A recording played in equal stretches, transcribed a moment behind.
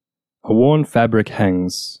A worn fabric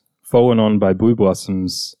hangs, fallen on by blue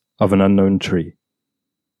blossoms of an unknown tree.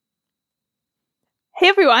 Hey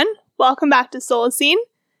everyone, welcome back to Solacene.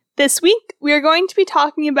 This week we are going to be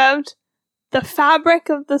talking about the fabric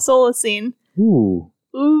of the Solacene. Ooh.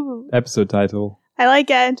 Episode title. I like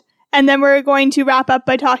it. And then we're going to wrap up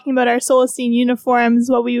by talking about our Solacene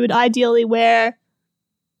uniforms, what we would ideally wear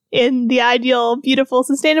in the ideal, beautiful,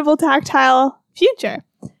 sustainable, tactile future.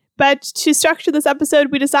 But to structure this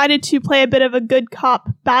episode, we decided to play a bit of a good cop,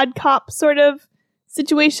 bad cop sort of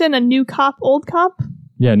situation, a new cop, old cop.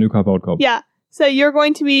 Yeah, new cop, old cop. Yeah. So you're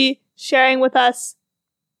going to be sharing with us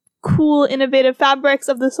cool, innovative fabrics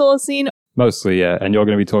of the Solacene. Mostly, yeah. And you're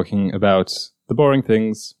going to be talking about the boring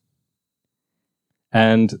things.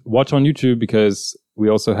 And watch on YouTube because we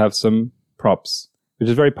also have some props, which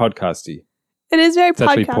is very podcasty. It is very podcasty. It's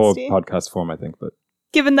actually poor podcast form, I think, but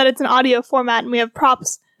given that it's an audio format and we have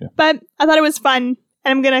props. Yeah. But I thought it was fun,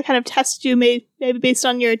 and I'm going to kind of test you maybe based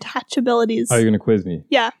on your touch abilities. Oh, you're going to quiz me?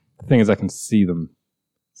 Yeah. The thing is, I can see them.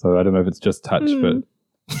 So I don't know if it's just touch, but...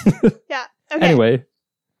 Yeah. Okay. Anyway.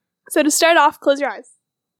 So to start off, close your eyes.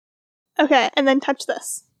 Okay, and then touch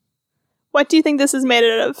this. What do you think this is made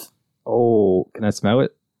out of? Oh, can I smell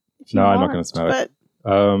it? No, I'm not going to smell it.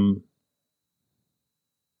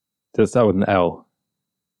 Does it start with an L?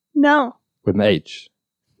 No. With an H?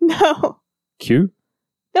 No. Q?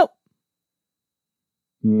 Nope.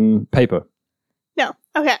 Paper? No.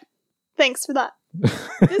 Okay. Thanks for that.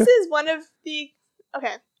 This is one of the...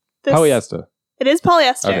 Okay. Polyester. It is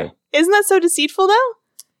polyester. Okay. Isn't that so deceitful, though?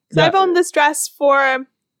 Because I've owned this dress for a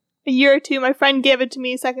year or two. My friend gave it to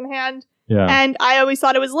me secondhand. Yeah. And I always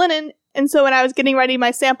thought it was linen. And so when I was getting ready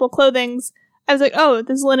my sample clothings, I was like, oh,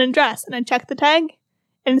 this is a linen dress. And I checked the tag.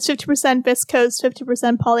 And it's 50% viscose,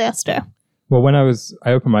 50% polyester. Well, when I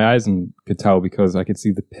opened my eyes and could tell because I could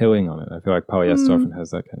see the pilling on it. I feel like polyester often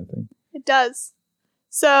has that kind of thing. It does.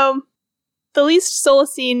 So the least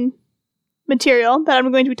Solacene material that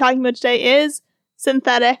I'm going to be talking about today is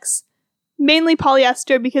synthetics. Mainly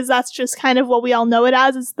polyester because that's just kind of what we all know it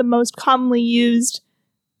as. It's the most commonly used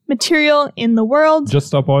material in the world. Just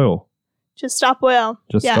stop oil. Just stop oil.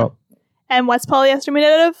 Just stop. And what's polyester made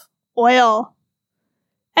out of? Oil.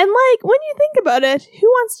 And like, when you think about it, who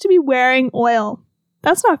wants to be wearing oil?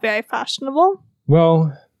 That's not very fashionable.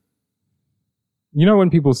 Well, you know when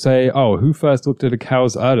people say, oh, who first looked at a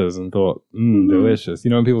cow's udders and thought, delicious?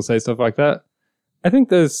 You know when people say stuff like that? I think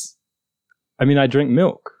I drink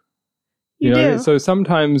milk. You know, do. So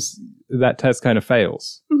sometimes that test kind of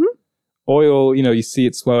fails. Mm-hmm. Oil, you see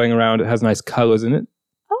it swirling around. It has nice colors in it.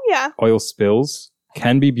 Oh, yeah. Oil spills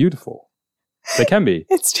can be beautiful. They can be.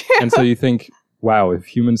 It's true. And so you think, wow, if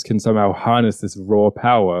humans can somehow harness this raw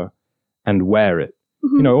power and wear it.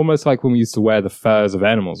 Mm-hmm. Almost like when we used to wear the furs of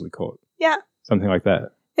animals we caught. Yeah. Something like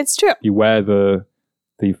that. It's true. You wear the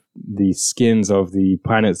skins of the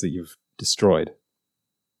planets that you've destroyed.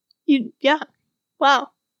 Yeah. Wow.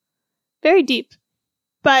 Very deep.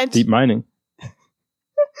 But deep mining.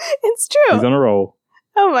 It's true. He's on a roll.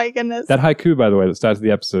 Oh my goodness. That haiku, by the way, that started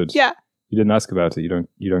the episode. Yeah. You didn't ask about it.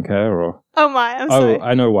 You don't care, or? Oh my, I'm sorry. Oh,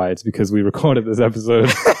 I know why. It's because we recorded this episode.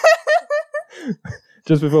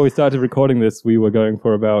 Just before we started recording this, we were going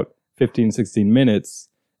for about 15, 16 minutes.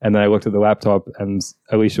 And then I looked at the laptop and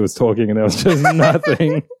Alicia was talking and there was just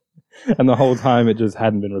nothing. And the whole time it just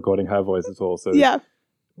hadn't been recording her voice at all. So yeah.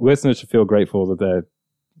 Listeners should feel grateful that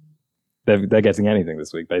they're getting anything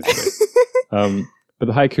this week, basically. But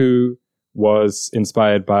the haiku was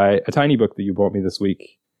inspired by a tiny book that you bought me this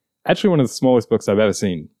week. Actually, one of the smallest books I've ever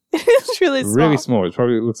seen. It's really small. Really small. It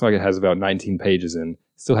probably looks like it has about 19 pages in.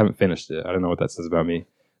 Still haven't finished it. I don't know what that says about me.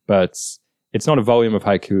 But it's not a volume of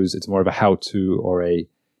haikus. It's more of a how-to or a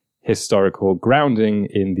historical grounding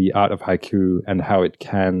in the art of haiku and how it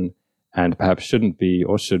can and perhaps shouldn't be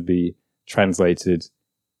or should be translated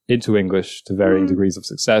into English to varying degrees of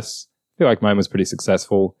success. I feel like mine was pretty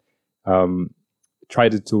successful.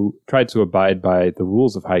 Tried to abide by the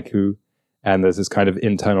rules of haiku, and there's this kind of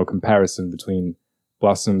internal comparison between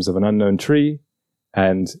blossoms of an unknown tree,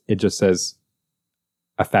 and it just says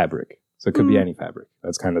a fabric. So it could be any fabric.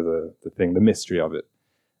 That's kind of the thing, the mystery of it.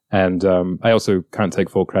 And I also can't take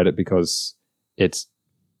full credit because it's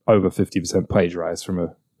over 50% plagiarized from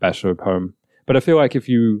a Basho poem. But I feel like if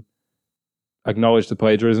you acknowledge the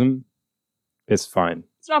plagiarism, it's fine.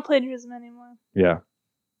 It's not plagiarism anymore. Yeah.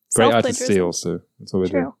 Great art to steal, so that's what we're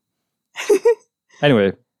doing.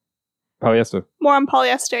 Anyway, polyester. More on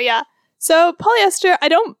polyester, yeah. So polyester, I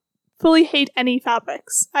don't fully hate any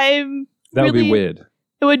fabrics. That would be weird.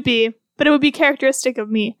 It would be, but it would be characteristic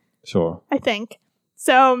of me. Sure. I think.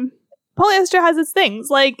 So polyester has its things.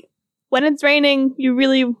 Like when it's raining, you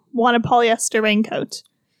really want a polyester raincoat.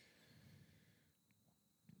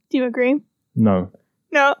 Do you agree? No.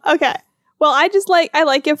 No? Okay. Well, I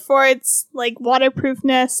like it for its like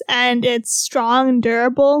waterproofness, and it's strong and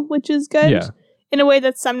durable, which is good. Yeah. In a way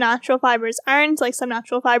that some natural fibers aren't. Like some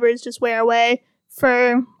natural fibers just wear away.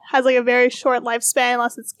 Fur has like a very short lifespan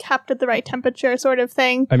unless it's kept at the right temperature, sort of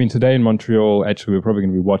thing. I mean, today in Montreal, actually, we're probably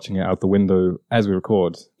going to be watching it out the window as we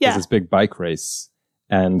record. Yeah. There's this big bike race.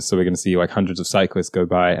 And so we're going to see like hundreds of cyclists go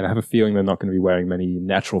by. And I have a feeling they're not going to be wearing many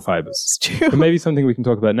natural fibers. It's true. But maybe something we can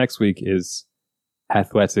talk about next week is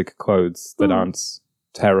athletic clothes that aren't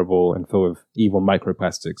terrible and full of evil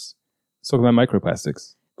microplastics. Let's talk about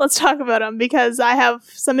microplastics. Let's talk about them because I have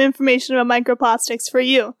some information about microplastics for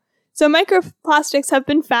you. So microplastics have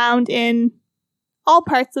been found in all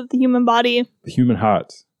parts of the human body. The human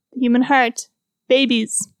heart. The human heart.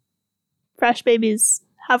 Babies. Fresh babies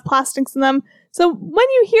have plastics in them. So when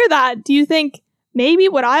you hear that, do you think maybe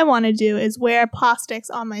what I want to do is wear plastics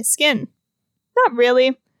on my skin? Not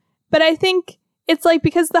really. But I think it's like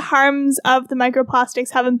because the harms of the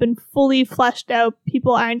microplastics haven't been fully fleshed out,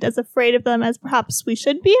 people aren't as afraid of them as perhaps we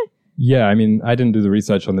should be. Yeah, I mean, I didn't do the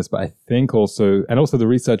research on this, but I think also the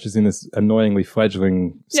research is in this annoyingly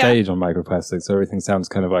fledgling stage on microplastics. So everything sounds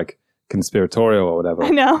kind of like conspiratorial or whatever. I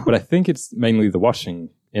know. But I think it's mainly the washing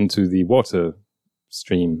into the water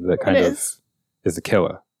stream that kind of is the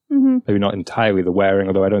killer. Mm-hmm. Maybe not entirely the wearing,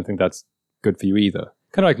 although I don't think that's good for you either.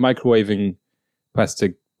 Kind of like microwaving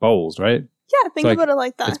plastic bowls, right? Yeah, think about it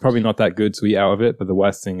like that. It's probably not that good to eat out of it, but the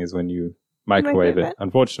worst thing is when you microwave it.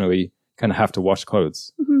 Unfortunately, you kind of have to wash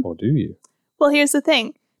clothes. Mm-hmm. Or do you? Well, here's the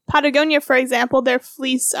thing. Patagonia, for example, their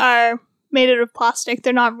fleece are made out of plastic.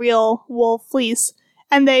 They're not real wool fleece.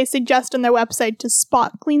 And they suggest on their website to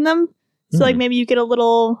spot clean them. So like maybe you get a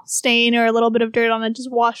little stain or a little bit of dirt on it, just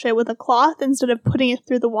wash it with a cloth instead of putting it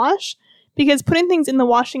through the wash. Because putting things in the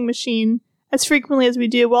washing machine as frequently as we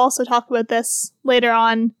do, we'll also talk about this later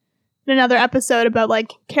on in another episode about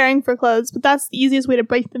like caring for clothes, but that's the easiest way to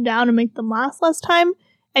break them down and make them last less time.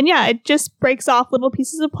 And yeah, it just breaks off little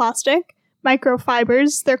pieces of plastic,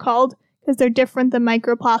 microfibers they're called, because they're different than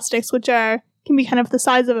microplastics, which can be kind of the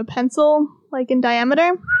size of a pencil, like in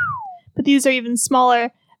diameter. But these are even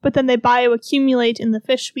smaller. But then they bioaccumulate in the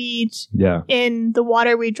fish we eat, in the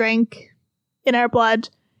water we drink, in our blood.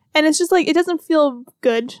 And it's just like, it doesn't feel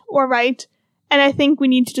good or right. And I think we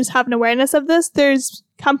need to just have an awareness of this. There's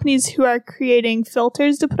companies who are creating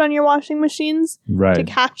filters to put on your washing machines to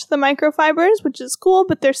catch the microfibers, which is cool,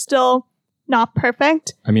 but they're still not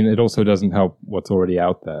perfect. I mean, it also doesn't help what's already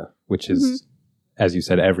out there, which is, as you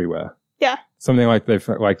said, everywhere. Yeah. Something like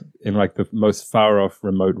in like the most far off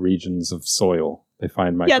remote regions of soil, they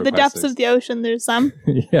find microplastics. Yeah, the depths of the ocean, there's some.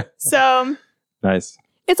 Yeah. So nice.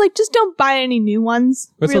 It's like, just don't buy any new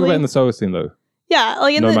ones. Let's talk about in the Solacene, though. Yeah,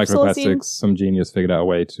 like in no the microplastics. Solacene. Some genius figured out a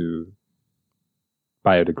way to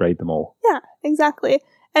biodegrade them all. Yeah, exactly.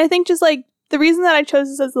 And I think just like the reason that I chose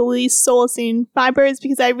this as the least Solacene fiber is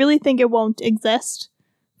because I really think it won't exist.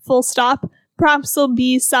 Full stop. Perhaps there'll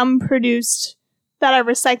be some produced that are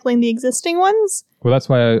recycling the existing ones. Well, that's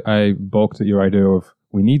why I balked at your idea of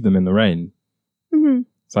we need them in the rain. Mm-hmm.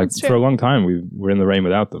 It's like for a long time we were in the rain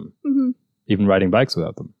without them. Mm-hmm. Even riding bikes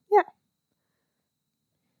without them. Yeah.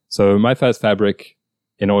 So my first fabric,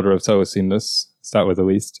 in order of Solaceness, start with the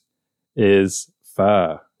least, is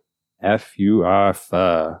fur. F-U-R,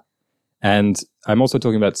 fur. And I'm also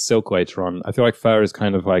talking about silk later on. I feel like fur is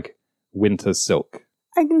kind of like winter silk.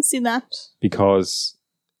 I can see that. Because,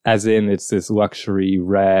 as in, it's this luxury,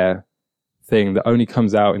 rare thing that only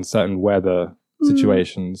comes out in certain weather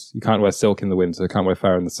situations. You can't wear silk in the winter, can't wear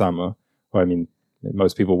fur in the summer. Or, I mean,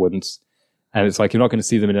 most people wouldn't. And it's like, you're not going to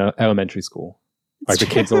see them in elementary school. Like the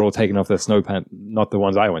kids are all taking off their snow pants. Not the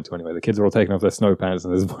ones I went to anyway. The kids are all taking off their snow pants.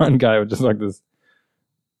 And there's one guy with just like this,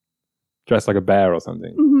 dressed like a bear or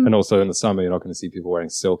something. Mm-hmm. And also in the summer, you're not going to see people wearing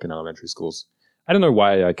silk in elementary schools. I don't know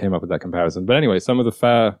why I came up with that comparison. But anyway, some of the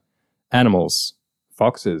fur animals,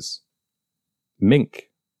 foxes, mink,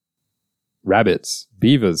 rabbits,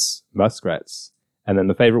 beavers, muskrats. And then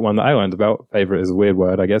the favorite one that I learned about, favorite is a weird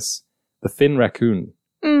word, I guess, the fin raccoon,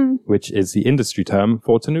 which is the industry term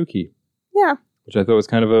for tanuki. Yeah. Which I thought was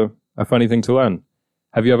kind of a funny thing to learn.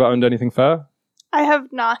 Have you ever owned anything fur? I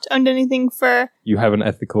have not owned anything fur. You have an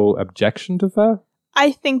ethical objection to fur?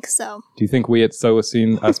 I think so. Do you think we at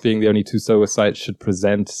Solacene, us being the only two solar sites, should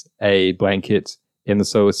present a blanket in the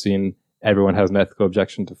Solacene, everyone has an ethical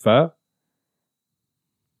objection to fur?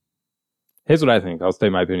 Here's what I think. I'll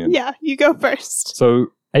state my opinion. Yeah, you go first. So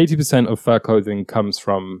 80% of fur clothing comes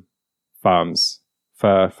from farms,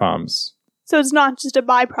 fur farms. So it's not just a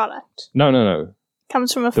byproduct. No.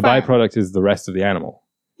 Comes from a The farm. byproduct is the rest of the animal.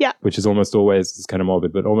 Yeah. Which is almost always, it's kind of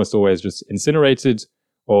morbid, but almost always just incinerated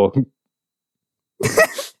or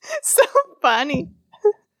So funny.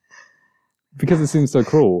 because it seems so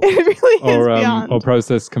cruel. It really is beyond. Or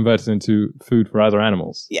processed, converted into food for other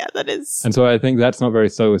animals. Yeah, that is. And so I think that's not very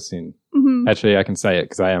Solacene. Mhm. Actually, I can say it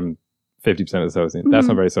because I am 50% of the Solacene. That's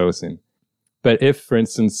not very Solacene. But if, for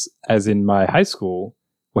instance, as in my high school,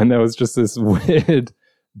 when there was just this weird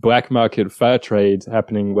black market fur trade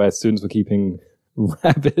happening where students were keeping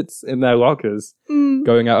rabbits in their lockers,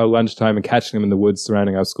 going out at lunchtime and catching them in the woods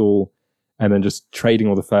surrounding our school, and then just trading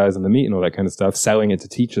all the furs and the meat and all that kind of stuff, selling it to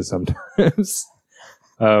teachers sometimes.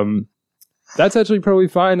 That's actually probably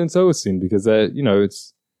fine in Solacene because they're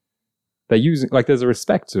using, like, there's a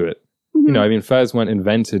respect to it. You know, I mean, furs weren't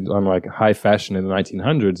invented on like high fashion in the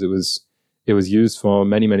 1900s. It was used for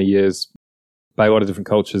many, many years by a lot of different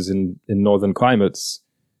cultures in northern climates,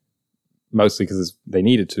 mostly because they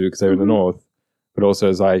needed to because they were in the north, but also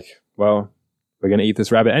as like, well, we're going to eat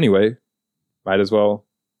this rabbit anyway. Might as well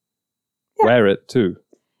wear it too.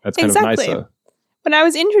 That's kind of nicer. When I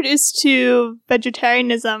was introduced to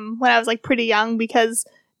vegetarianism when I was like pretty young, because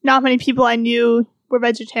not many people I knew were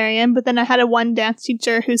vegetarian, but then I had one dance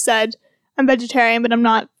teacher who said, I'm vegetarian, but I'm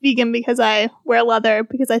not vegan because I wear leather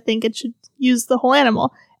because I think it should use the whole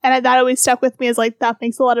animal. And that always stuck with me as like, that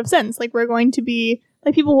makes a lot of sense. Like, we're going to be,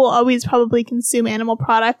 like, people will always probably consume animal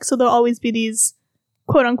products, so there'll always be these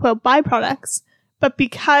quote unquote byproducts. But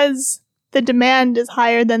because the demand is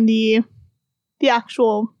higher than the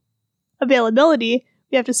actual availability,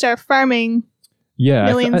 we have to start farming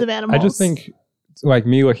millions of animals. I just think, like,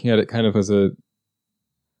 me looking at it kind of as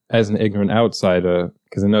an ignorant outsider,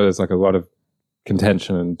 because I know there's like a lot of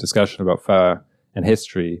contention and discussion about fur and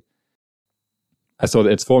history. I saw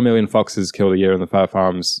that it's 4 million foxes killed a year in the fur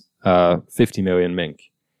farms, 50 million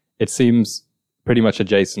mink. It seems pretty much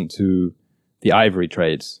adjacent to the ivory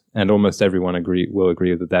trade, and almost everyone will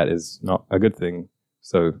agree that that is not a good thing.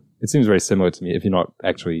 So it seems very similar to me if you're not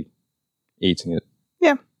actually eating it.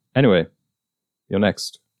 Yeah. Anyway, you're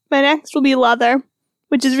next. My next will be leather,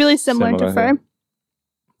 which is really similar to fur. Yeah.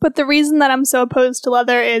 But the reason that I'm so opposed to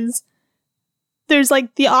leather is there's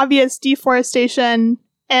like the obvious deforestation,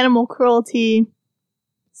 animal cruelty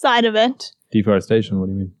side of it. Deforestation, what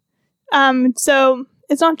do you mean? So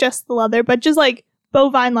it's not just the leather, but just like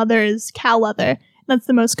bovine leather is cow leather. That's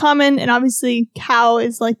the most common, and obviously cow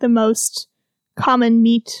is like the most common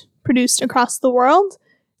meat produced across the world.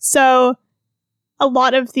 So a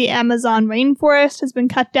lot of the Amazon rainforest has been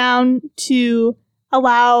cut down to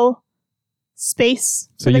allow space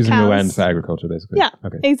for the using cows. the land for agriculture, basically. Yeah,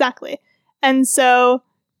 okay. Exactly. And so,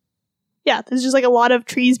 yeah, there's just like a lot of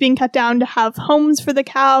trees being cut down to have homes for the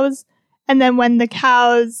cows. And then when the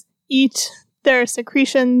cows eat, their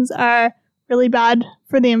secretions are really bad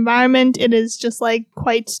for the environment. It is just like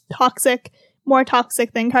quite toxic, more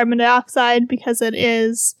toxic than carbon dioxide because it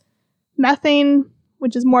is methane,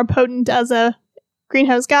 which is more potent as a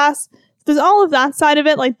greenhouse gas. There's all of that side of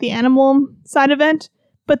it, like the animal side of it.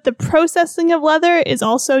 But the processing of leather is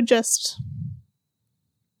also just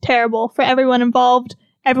terrible for everyone involved,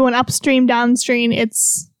 everyone upstream, downstream.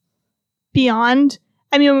 It's beyond.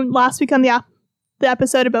 I mean, last week on the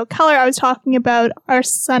episode about color, I was talking about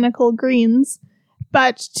arsenical greens.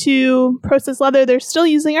 But to process leather, they're still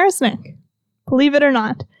using arsenic, believe it or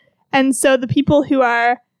not. And so the people who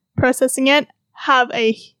are processing it have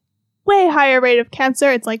a way higher rate of cancer.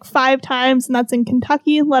 It's like 5 times, and that's in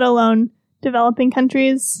Kentucky, let alone developing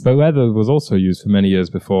countries. But leather was also used for many years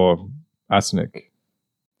before arsenic.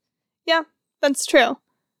 Yeah, that's true.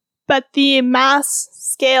 But the mass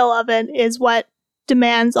scale of it is what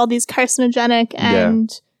demands all these carcinogenic and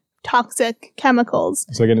toxic chemicals.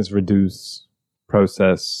 So again, it's reduce,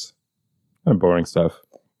 process, kind of boring stuff.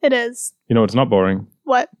 It is. You know what's not boring?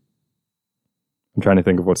 What? I'm trying to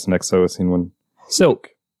think of what's the next Solacene one. Silk.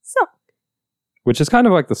 Silk. Which is kind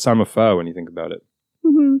of like the summer fur when you think about it.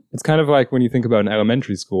 Mm-hmm. It's kind of like when you think about an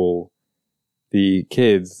elementary school, the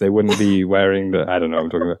kids, they wouldn't be wearing the, I don't know what I'm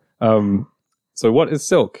talking about. So what is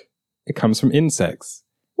silk? It comes from insects.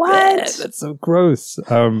 What? Yeah, that's so gross.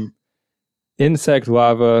 Insect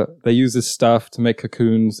larvae, they use this stuff to make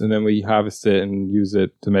cocoons, and then we harvest it and use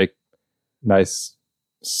it to make nice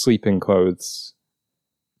sleeping clothes.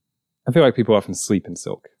 I feel like people often sleep in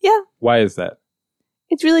silk. Yeah. Why is that?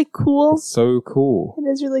 It's really cool. It's so cool. It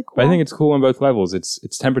is really cool. But I think it's cool on both levels. It's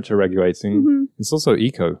temperature regulating. Mm-hmm. It's also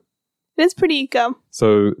eco. It is pretty eco.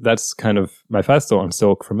 So that's kind of my first thought on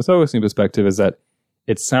silk from a Solacene perspective, is that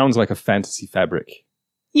it sounds like a fantasy fabric.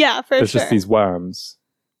 Yeah, for There's sure. just these worms.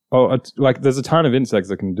 Like there's a ton of insects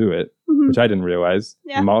that can do it, which I didn't realize.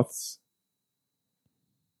 Yeah. Moths.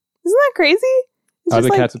 Isn't that crazy? It's Other just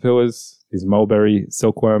like caterpillars, these mulberry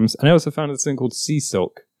silkworms. And I also found this thing called sea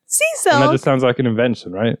silk. sea And that silk. just sounds like an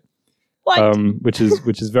invention, right? What? Which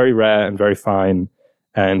is very rare and very fine.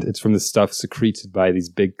 And it's from the stuff secreted by these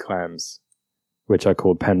big clams, which are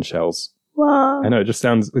called pen shells. Whoa. I know, it just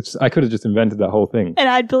sounds... I could have just invented that whole thing. And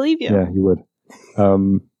I'd believe you. Yeah, you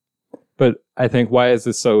would. But I think, why is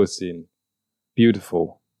this Solacene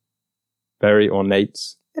beautiful? Very ornate.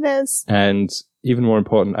 It is. And even more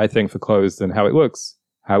important, I think, for clothes than how it looks,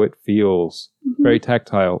 how it feels. Mhm. Very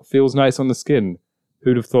tactile. Feels nice on the skin.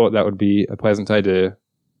 Who'd have thought that would be a pleasant idea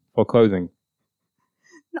for clothing?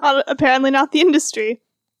 Apparently not the industry.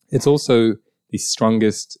 It's also the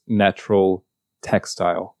strongest natural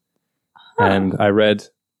textile. Huh. And I read,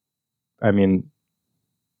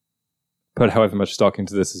 put however much stock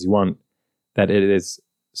into this as you want, that it is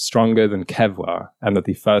stronger than Kevlar, and that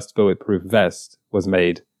the first bulletproof vest was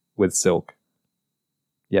made with silk.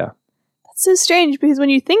 Yeah. That's so strange because when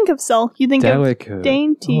you think of silk, you think Delicate. of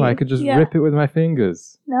dainty. Oh, I could just Yeah. rip it with my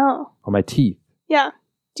fingers. No. Or my teeth. Yeah.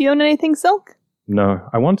 Do you own anything silk? No,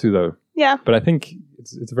 I want to though. Yeah, But I think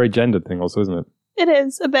it's a very gendered thing also, isn't it? it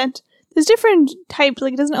is a bit. There's different types.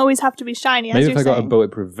 Like, it doesn't always have to be shiny. As Maybe you're if I got a saying.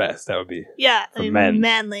 bulletproof vest, that would be Yeah, for like, men.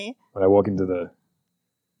 manly. when I walk into the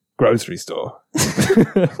grocery store.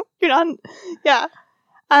 You're not. Yeah.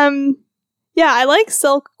 Yeah, I like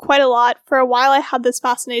silk quite a lot. For a while, I had this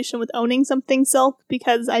fascination with owning something silk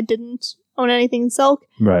because I didn't own anything silk.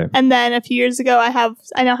 Right. And then a few years ago,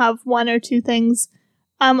 I now have one or two things,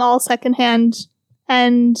 all secondhand,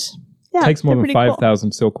 and yeah, It takes more they're than pretty cool.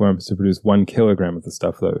 5,000 silkworms to produce 1 kilogram of the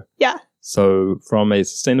stuff, though. Yeah. So, from a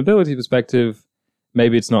sustainability perspective,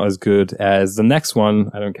 maybe it's not as good as the next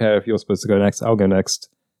one. I don't care if you're supposed to go next. I'll go next.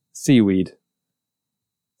 Seaweed.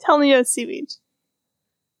 Tell me about seaweed.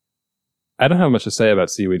 I don't have much to say about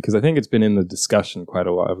seaweed because I think it's been in the discussion quite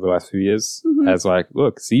a lot over the last few years. Mhm. As like,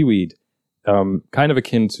 look, seaweed, kind of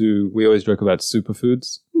akin to, we always joke about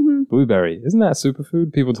superfoods. Hmm. Blueberry, isn't that a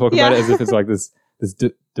superfood? People talk about it as if it's like this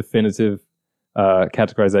definitive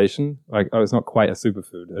categorization. Like, oh, it's not quite a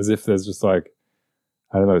superfood. As if there's just like,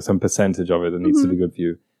 I don't know, some percentage of it that needs to be good for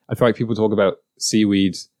you. I feel like people talk about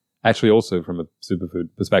seaweed actually also from a superfood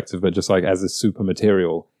perspective, but just like as a super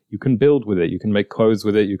material. You can build with it. You can make clothes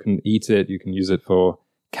with it. You can eat it. You can use it for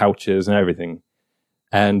couches and everything.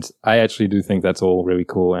 And I actually do think that's all really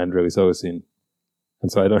cool and really Solacene.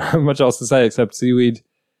 And so I don't have much else to say except seaweed.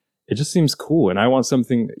 It just seems cool. And I want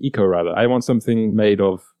something I want something made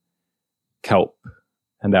of kelp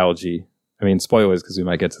and algae. I mean, spoilers, because we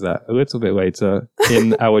might get to that a little bit later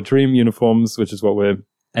in our dream uniforms, which is what we're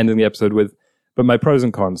ending the episode with. But my pros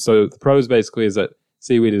and cons. So the pros basically is that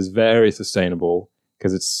seaweed is very sustainable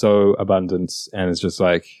because it's so abundant and it's just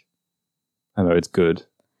like, I don't know, it's good.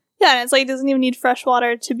 Yeah, and it's like it doesn't even need fresh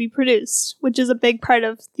water to be produced, which is a big part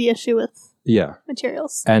of the issue with Yeah.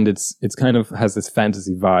 materials. And it's kind of has this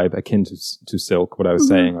fantasy vibe akin to silk, what I was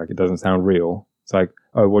saying. Like, it doesn't sound real. It's like,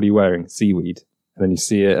 oh, what are you wearing? Seaweed. And then you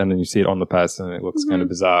see it, and then you see it on the person, and it looks kind of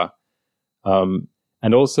bizarre.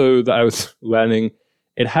 And also that I was learning,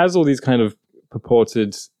 it has all these kind of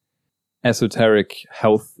purported esoteric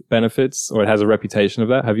health benefits, or it has a reputation of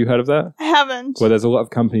that. Have you heard of that? I haven't. Where there's a lot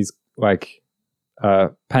of companies like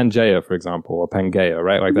Pangea, for example, or Pangea,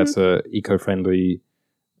 right? Like that's a eco-friendly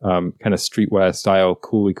kind of streetwear style,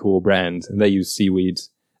 cool brand, and they use seaweed.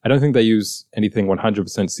 I don't think they use anything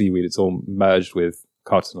 100% seaweed. It's all merged with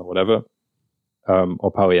cotton or whatever,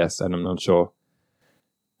 or polyester, and I'm not sure.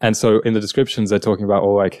 And so in the descriptions, they're talking about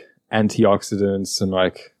all like antioxidants and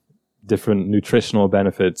like different nutritional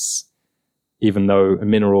benefits, even though a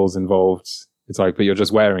mineral's involved. It's like, but you're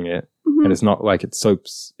just wearing it, and it's not like it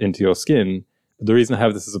soaks into your skin. But the reason I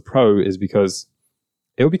have this as a pro is because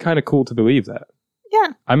it would be kind of cool to believe that.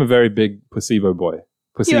 Yeah. I'm a very big placebo boy.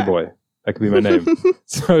 You are. Boy. That could be my name.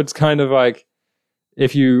 So it's kind of like,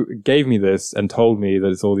 if you gave me this and told me that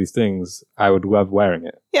it's all these things, I would love wearing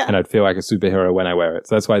it. Yeah. And I'd feel like a superhero when I wear it.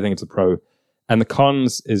 So that's why I think it's a pro. And the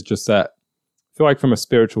cons is just that I feel like from a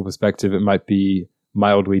spiritual perspective, it might be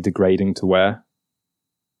mildly degrading to wear.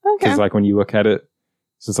 Okay. Because like when you look at it,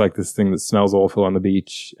 it's just like this thing that smells awful on the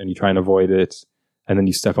beach and you try and avoid it. And then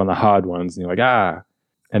you step on the hard ones and you're like, ah.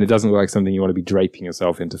 And it doesn't look like something you want to be draping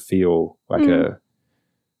yourself in to feel like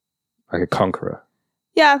a conqueror.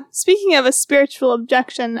 Yeah, speaking of a spiritual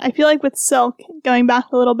objection, I feel like with silk, going back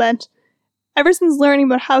a little bit, ever since learning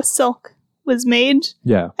about how silk was made,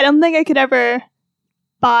 Yeah. I don't think I could ever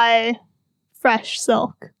buy fresh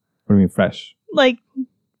silk, What do you mean fresh? like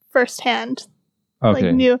firsthand, Okay.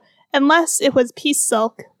 like new, unless it was piece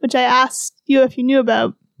silk, which I asked you if you knew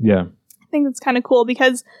about. Yeah. I think that's kind of cool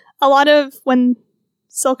because a lot of when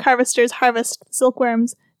silk harvesters harvest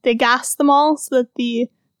silkworms, they gas them all so that the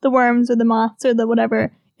worms or the moths or the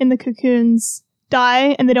whatever in the cocoons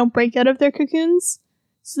die and they don't break out of their cocoons.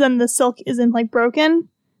 So then the silk isn't like broken.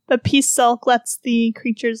 But piece silk lets the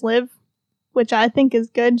creatures live, which I think is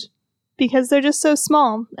good because they're just so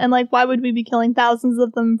small. And like, why would we be killing thousands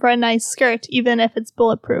of them for a nice skirt, even if it's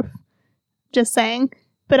bulletproof? Just saying.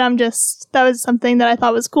 But that was something that I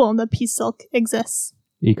thought was cool, that piece silk exists.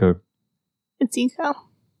 Eco. It's eco.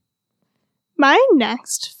 My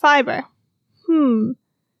next fiber. So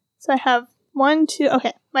I have 1, 2.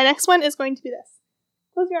 Okay, my next one is going to be this.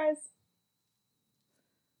 Close your eyes.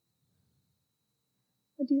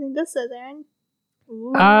 What do you think this is, Aaron?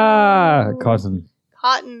 Ooh. Cotton.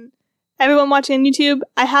 Cotton. Everyone watching on YouTube,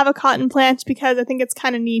 I have a cotton plant because I think it's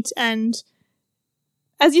kind of neat. And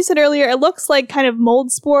as you said earlier, it looks like kind of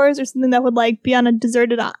mold spores or something that would like be on a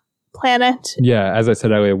deserted planet. Yeah, as I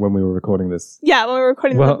said earlier when we were recording this. Yeah, when we were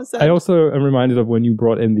recording this episode. I also am reminded of when you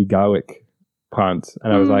brought in the garlic plant,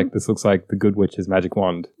 and I was like, this looks like the Good Witch's magic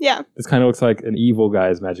wand. Yeah. This kind of looks like an evil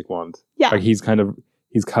guy's magic wand. Yeah. Like he's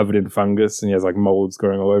covered in fungus and he has like molds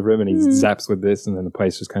growing all over him and he zaps with this and then the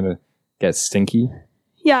place just kind of gets stinky.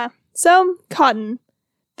 Yeah. So, cotton.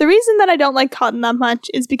 The reason that I don't like cotton that much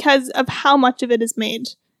is because of how much of it is made.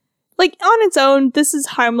 Like, on its own, this is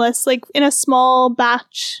harmless. Like, in a small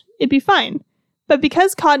batch, it'd be fine. But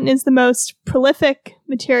because cotton is the most prolific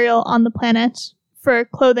material on the planet for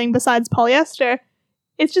clothing besides polyester,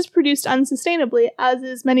 it's just produced unsustainably, as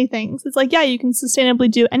is many things. It's like, yeah, you can sustainably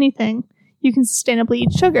do anything. You can sustainably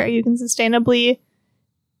eat sugar. You can sustainably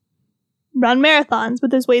run marathons, but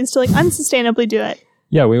there's ways to like unsustainably do it.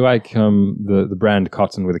 Yeah, we like the brand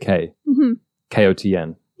Cotton with a K. Mm-hmm.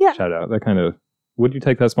 Kotn. Yeah. Shout out. That kind of... Would you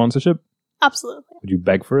take that sponsorship? Absolutely. Would you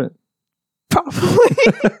beg for it? Probably.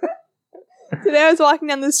 Today I was walking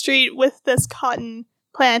down the street with this cotton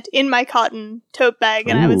plant in my cotton tote bag,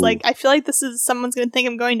 and I was like, I feel like this is someone's going to think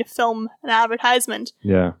I'm going to film an advertisement.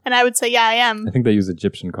 Yeah. And I would say, yeah, I am. I think they use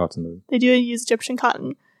Egyptian cotton though. They do use Egyptian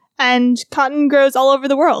cotton. And cotton grows all over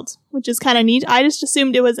the world, which is kind of neat. I just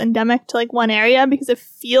assumed it was endemic to like one area because it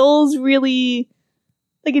feels really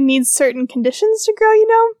like it needs certain conditions to grow, you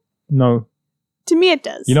know? No. To me, it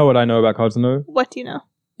does. You know what I know about cotton though? What do you know?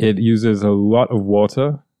 It uses a lot of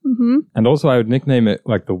water. Mm-hmm. And also I would nickname it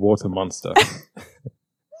like the water monster.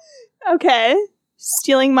 Okay.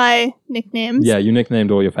 Stealing my nicknames. Yeah, you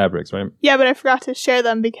nicknamed all your fabrics, right? Yeah, but I forgot to share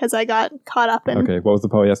them because I got caught up in... Okay, what was the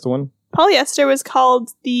polyester one? Polyester was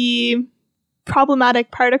called the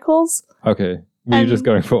problematic particles. Okay. Were you just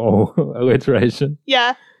going for all alliteration?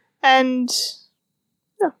 Yeah. And...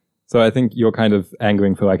 no. So I think you're kind of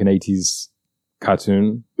angling for like an 80s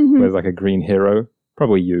cartoon where there's like a green hero,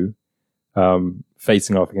 probably you,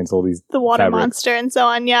 facing off against all these the water fabrics. Monster and so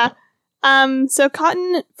on, yeah. So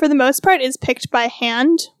cotton, for the most part, is picked by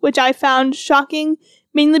hand, which I found shocking,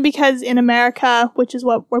 mainly because in America, which is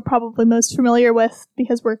what we're probably most familiar with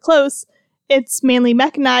because we're close, it's mainly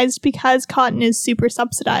mechanized because cotton is super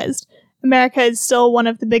subsidized. America is still one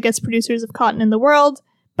of the biggest producers of cotton in the world,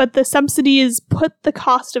 but the subsidies put the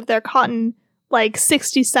cost of their cotton like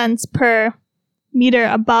 60 cents per meter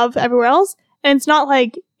above everywhere else. And it's not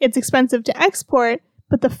like it's expensive to export,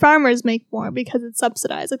 but the farmers make more because it's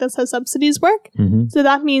subsidized. Like, that's how subsidies work. Mm-hmm. So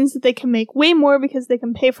that means that they can make way more because they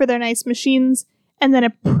can pay for their nice machines. And then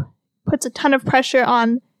it puts a ton of pressure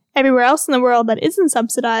on everywhere else in the world that isn't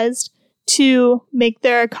subsidized to make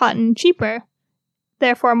their cotton cheaper,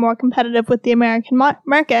 therefore more competitive with the American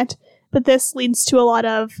market. But this leads to a lot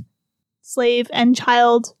of slave and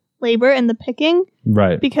child labor in the picking.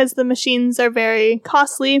 Right. Because the machines are very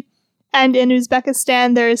costly. And in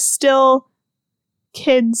Uzbekistan, there's still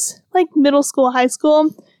kids, like middle school, high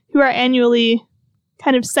school, who are annually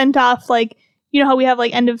kind of sent off, like, you know how we have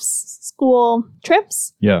like end of school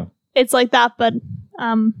trips? Yeah. It's like that, but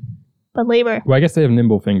labor. Well, I guess they have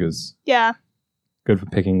nimble fingers. Yeah. Good for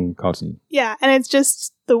picking cotton. Yeah, and it's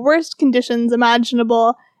just the worst conditions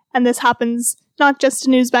imaginable, and this happens not just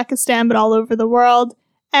in Uzbekistan, but all over the world.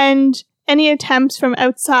 And any attempts from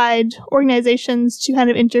outside organizations to kind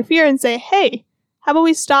of interfere and say, hey, how about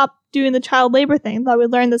we stop doing the child labor thing? Thought we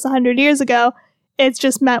learned this 100 years ago. It's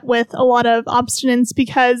just met with a lot of obstinance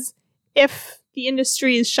because if the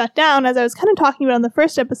industry is shut down, as I was kind of talking about in the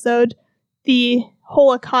first episode, the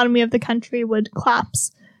whole economy of the country would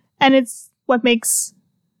collapse. And it's what makes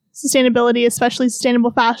sustainability, especially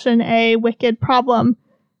sustainable fashion, a wicked problem.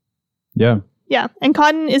 Yeah. Yeah, and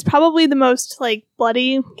cotton is probably the most, like,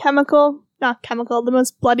 bloody the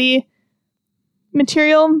most bloody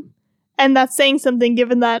material. And that's saying something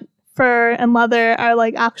given that fur and leather are,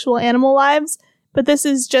 like, actual animal lives. But this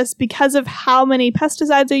is just because of how many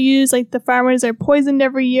pesticides are used. Like, the farmers are poisoned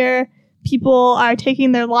every year. People are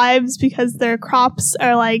taking their lives because their crops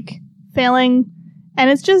are, like, failing. And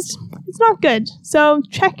it's not good. So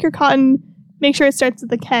check your cotton. Make sure it starts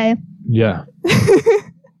with a K. Yeah.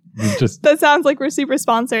 Just That sounds like we're super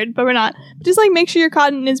sponsored, but we're not. Just, like, make sure your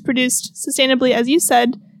cotton is produced sustainably, as you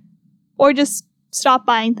said, or just stop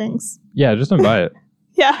buying things. yeah, just don't buy it.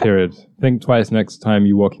 Yeah. Period. Think twice next time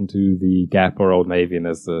you walk into the Gap or Old Navy and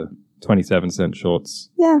there's the 27-cent shorts.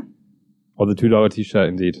 Yeah. Or the $2 t-shirt,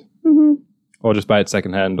 indeed. Mm-hmm. Or just buy it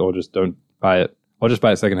secondhand, or just don't buy it. Or just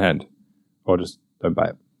buy it secondhand. Or just don't buy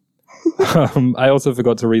it. I also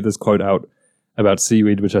forgot to read this quote out about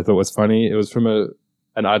seaweed, which I thought was funny. It was from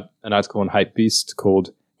an article on Hypebeast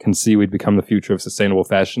called "Can Seaweed Become the Future of Sustainable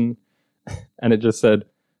Fashion?" And it just said,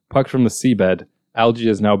 plucked from the seabed, algae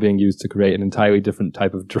is now being used to create an entirely different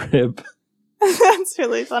type of drip. That's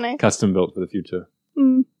really funny. Custom built for the future.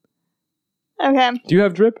 Mm. Okay. Do you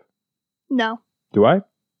have drip? No. Do I?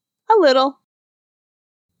 A little.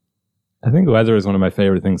 I think leather is one of my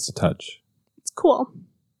favorite things to touch. It's cool.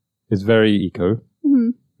 It's very eco.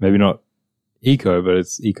 Mm-hmm. Maybe not eco, but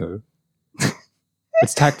it's eco.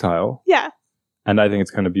 It's tactile. Yeah. And I think it's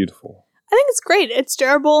kind of beautiful. I think it's great. It's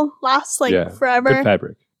durable, lasts forever. Good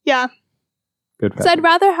fabric. Yeah. Good fabric. So I'd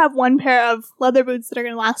rather have one pair of leather boots that are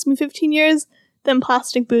going to last me 15 years than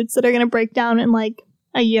plastic boots that are going to break down in like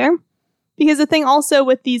a year. Because the thing also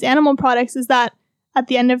with these animal products is that at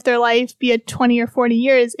the end of their life, be it 20 or 40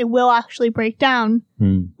 years, it will actually break down.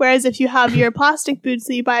 Whereas if you have your plastic boots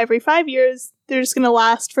that you buy every 5 years, they're just going to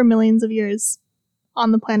last for millions of years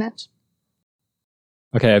on the planet.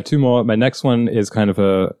 Okay, I have two more. My next one is kind of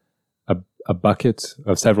a bucket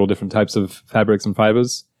of several different types of fabrics and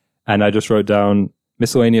fibers. And I just wrote down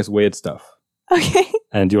miscellaneous weird stuff. Okay.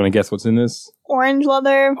 And do you want to guess what's in this? Orange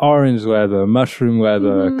leather. Orange leather, mushroom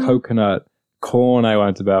leather, coconut, corn I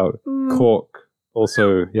learned about, cork.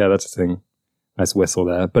 Also, yeah, that's a thing. Nice whistle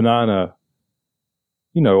there. Banana.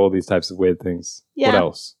 You know, all these types of weird things. Yeah. What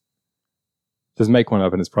else? Just make one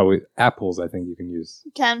up and it's probably apples, I think you can use.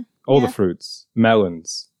 You can. All the fruits.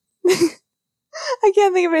 Melons. I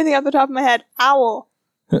can't think of anything off the top of my head. Owl.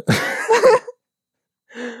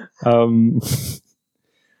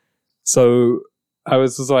 So I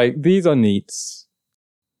was just like, these are neat.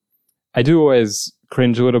 I do always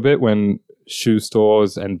cringe a little bit when shoe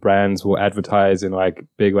stores and brands will advertise in like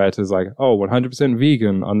big letters like, oh, 100%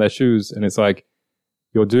 vegan on their shoes. And it's like,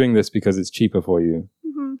 you're doing this because it's cheaper for you.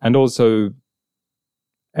 Mm-hmm. And also,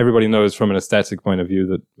 everybody knows from an aesthetic point of view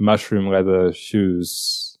that mushroom leather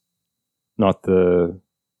shoes not the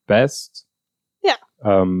best. Yeah.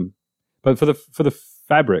 But for the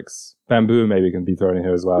fabrics, bamboo maybe can be thrown in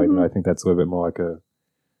here as well. Even though I think that's a little bit more like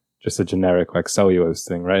just a generic like cellulose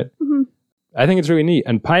thing, right? Mm-hmm. I think it's really neat.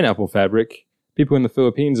 And pineapple fabric, people in the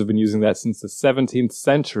Philippines have been using that since the 17th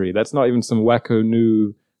century. That's not even some wacko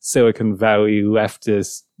new Silicon Valley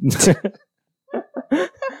leftist.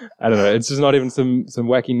 I don't know. It's just not even some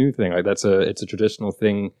wacky new thing. Like it's a traditional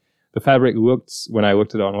thing. The fabric when I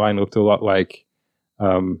looked at it online, looked a lot like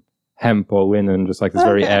hemp or linen, just like this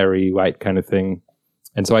very airy, light kind of thing.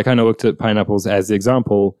 And so I kind of looked at pineapples as the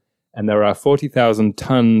example, and there are 40,000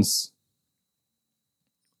 tons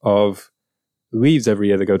of leaves every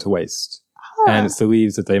year that go to waste. And it's the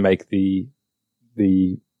leaves that they make the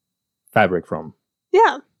fabric from.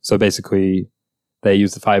 Yeah. So basically, they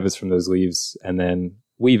use the fibers from those leaves and then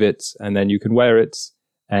weave it, and then you can wear it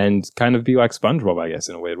and kind of be like SpongeBob, I guess,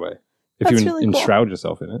 in a weird way. If That's you really cool. enshroud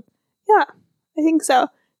yourself in it. Yeah, I think so.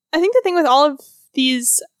 I think the thing with all of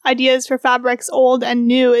these ideas for fabrics, old and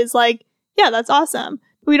new, is like, yeah, that's awesome.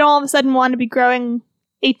 But we don't all of a sudden want to be growing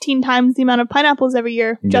 18 times the amount of pineapples every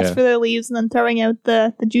year just for their leaves and then throwing out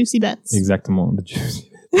the juicy bits. Exactement, the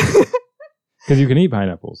juicy bits. Because you can eat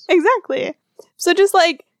pineapples. Exactly. So just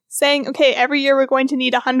like saying, okay, every year we're going to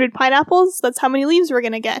need 100 pineapples, that's how many leaves we're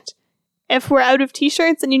going to get. If we're out of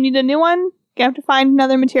t-shirts and you need a new one, you have to find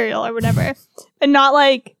another material or whatever. And not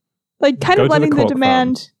like kind Go of to letting the the cork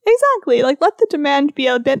demand... farms. Exactly. Like, let the demand be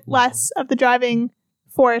a bit less of the driving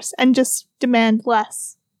force and just demand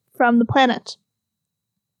less from the planet.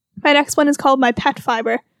 My next one is called my pet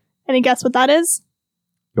fiber. Any guess what that is?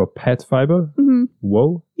 Your pet fiber? Mm-hmm.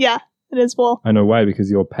 Wool? Yeah, it is wool. I know why, because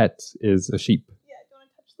your pet is a sheep. Yeah, do you want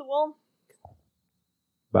to touch the wool?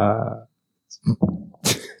 Bah.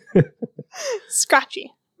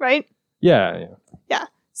 Scratchy, right? Yeah. Yeah.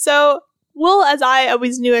 So wool, as I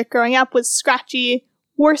always knew it growing up, was scratchy,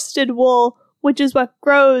 worsted wool, which is what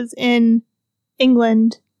grows in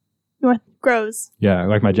England. Grows. Yeah,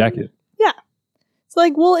 like my jacket. Yeah. So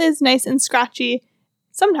like wool is nice and scratchy.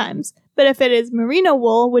 sometimes. But if it is merino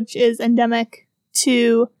wool, which is endemic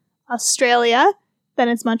to Australia, then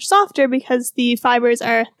it's much softer because the fibers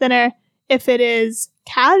are thinner. If it is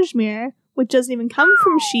cashmere, which doesn't even come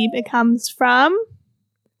from sheep, it comes from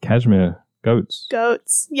Cashmere goats.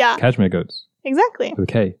 goats. Yeah, Cashmere goats. exactly. With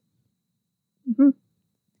a K.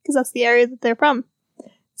 Because that's the area that they're from.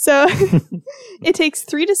 So it takes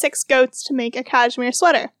 3 to 6 goats to make a cashmere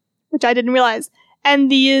sweater, which I didn't realize. And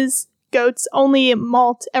these goats only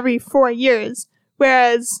molt every 4 years,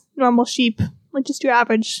 whereas normal sheep, like just your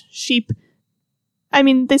average sheep, I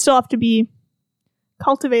mean, they still have to be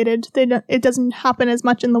cultivated. It doesn't happen as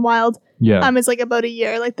much in the wild. Yeah. It's like about a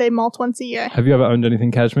year. Like they molt once a year. Have you ever owned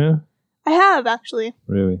anything cashmere? I have, actually.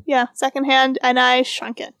 Really? Yeah, secondhand, and I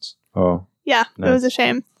shrunk it. Oh. Yeah, Nice. It was a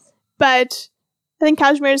shame. But I think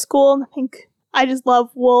cashmere is cool. I just love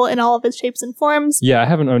wool in all of its shapes and forms. Yeah, I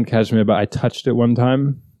haven't owned cashmere, but I touched it one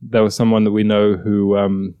time. There was someone that we know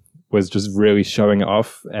who was just really showing it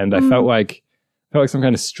off, and I felt like some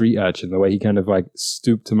kind of street urchin, the way he kind of like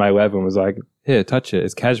stooped to my level and was like, "Here, touch it.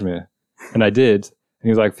 It's cashmere." And I did. And he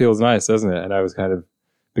was like, "Feels nice, doesn't it?" And I was kind of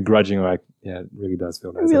begrudging, like, "Yeah, it really does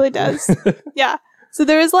feel nice." It really does. Yeah. So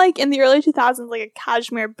there was like in the early 2000s, like a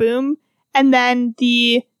cashmere boom. And then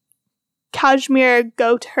the cashmere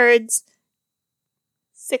goat herds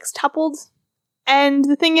sextupled. And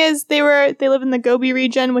the thing is, they live in the Gobi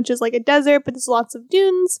region, which is like a desert, but there's lots of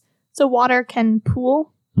dunes. So water can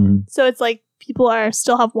pool. Mhm. So it's like people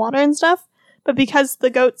still have water and stuff. But because the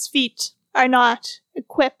goat's feet are not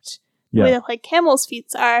equipped the way that like camels' feet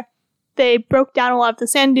are, they broke down a lot of the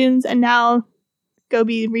sand dunes, and now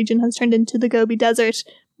Gobi region has turned into the Gobi Desert.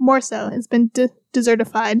 More so, it's been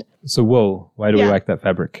desertified. So wool, why do we Yeah. like that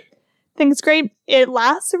fabric? I think it's great. It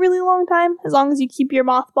lasts a really long time as long as you keep your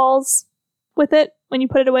mothballs with it when you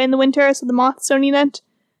put it away in the winter, so the moths don't eat it.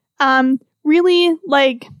 Really,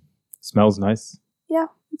 like, Smells nice. yeah,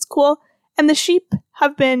 it's cool. And the sheep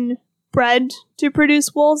have been bred to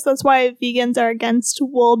produce wool, so that's why vegans are against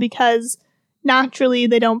wool, because naturally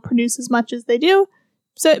they don't produce as much as they do.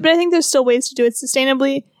 So, but I think there's still ways to do it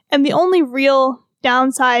sustainably. And the only real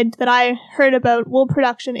downside that I heard about wool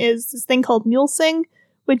production is this thing called mulesing,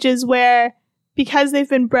 which is where, because they've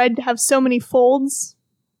been bred to have so many folds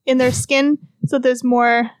in their skin, so there's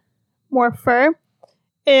more fur,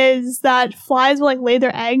 is that flies will like lay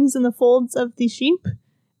their eggs in the folds of the sheep,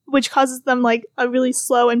 which causes them like a really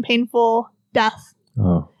slow and painful death.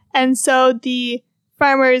 Oh. And so the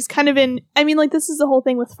farmers this is the whole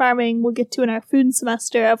thing with farming we'll get to in our food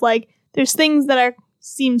semester of like, there's things that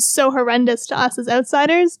seem so horrendous to us as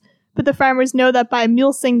outsiders, but the farmers know that by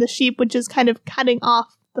mulesing the sheep, which is kind of cutting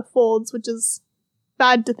off the folds, which is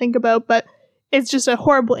bad to think about, but it's just a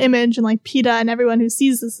horrible image, and like PETA and everyone who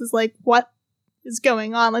sees this is like, what is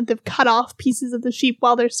going on? Like they've cut off pieces of the sheep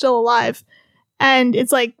while they're still alive. And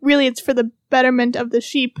it's like, really, it's for the betterment of the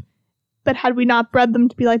sheep. But had we not bred them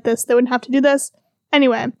to be like this, they wouldn't have to do this.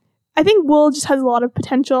 Anyway, I think wool just has a lot of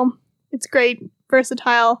potential. It's great,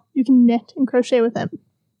 versatile. You can knit and crochet with it.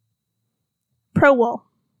 Pro wool.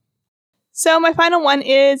 So my final one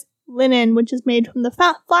is linen, which is made from the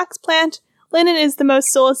flax plant. Linen is the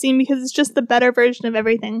most Solacene because it's just the better version of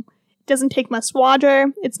everything. It doesn't take much water.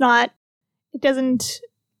 It doesn't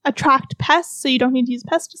attract pests, so you don't need to use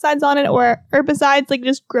pesticides on it or herbicides. Like, it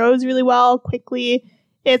just grows really well, quickly.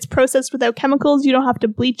 It's processed without chemicals. You don't have to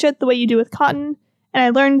bleach it the way you do with cotton. And I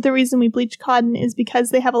learned the reason we bleach cotton is because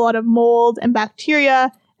they have a lot of mold and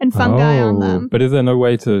bacteria and fungi on them. But is there no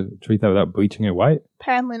way to treat that without bleaching it white?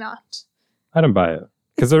 Apparently not. I don't buy it.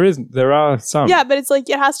 Because there are some. Yeah, but it's like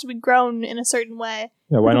it has to be grown in a certain way.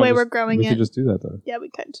 Yeah, why the not way just- we're growing we it. could just do that though. Yeah, we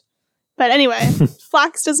could. But anyway,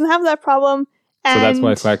 flax doesn't have that problem. So And that's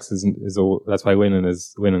why flax is all. That's why linen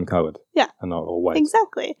is linen colored. Yeah. And not all white.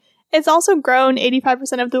 Exactly. It's also grown,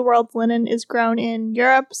 85% of the world's linen is grown in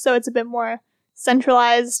Europe, so it's a bit more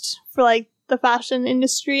centralized for like the fashion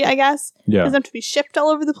industry, I guess. It Yeah. doesn't have to be shipped all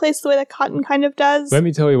over the place the way that cotton kind of does. Let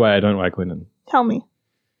me tell you why I don't like linen. Tell me.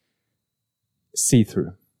 See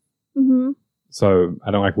through. Mm-hmm. So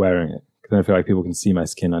I don't like wearing it because I feel like people can see my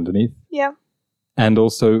skin underneath. Yeah. And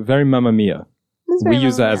also very Mamma Mia. It's We very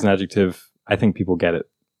use that well, as an adjective. I think people get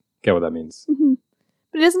what that means. Mhm.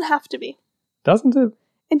 But it doesn't have to be. Doesn't it?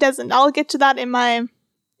 It doesn't. I'll get to that in my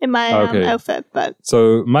Okay. outfit, but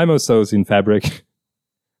So my most Solacene fabric.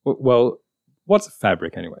 Well, what's a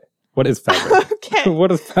fabric anyway? What is fabric? okay. What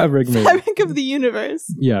does fabric mean? Fabric of the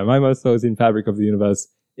universe. Yeah, my most Solacene fabric of the universe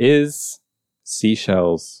is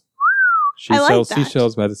seashells. She I like sells that.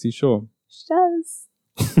 seashells by the seashore. She does.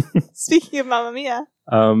 Speaking of Mamma Mia.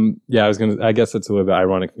 I guess it's a little bit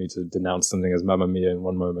ironic for me to denounce something as Mamma Mia in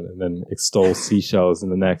one moment and then extol seashells in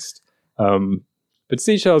the next. But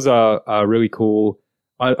seashells are really cool.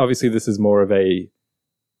 Obviously, this is more of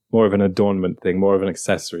an adornment thing, more of an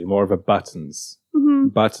accessory, more of a buttons. Mm-hmm.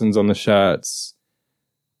 Buttons on the shirts,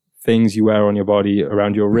 things you wear on your body,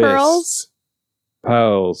 around your wrists.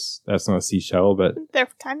 Pearls. That's not a seashell, but they're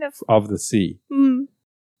kind of the sea. Mm.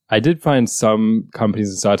 I did find some companies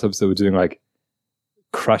and startups that were doing like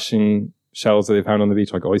crushing shells that they found on the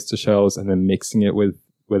beach, like oyster shells, and then mixing it with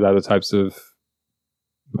other types of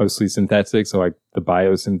mostly synthetics, or like the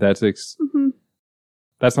biosynthetics. Mm-hmm.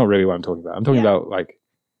 That's not really what I'm talking about. I'm talking about like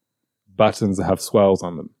buttons that have swirls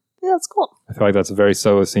on them. Yeah, that's cool. I feel like that's a very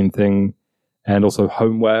Solacene thing. And also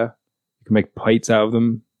homeware. You can make plates out of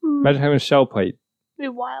them. Imagine having a shell plate.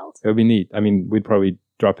 It'd be wild. It would be neat. I mean, we'd probably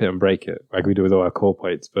drop it and break it like we do with all our core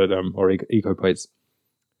plates, but or eco plates.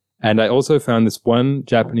 And I also found this one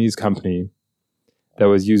Japanese company that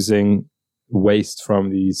was using waste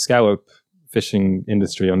from the scallop fishing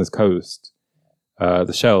industry on this coast,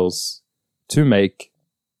 the shells, to make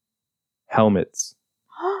helmets.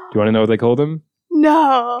 Do you want to know what they call them?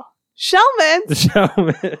 No. Shellmets? The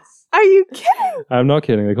shellmets. Are you kidding? I'm not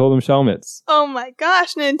kidding. They call them shellmets. Oh my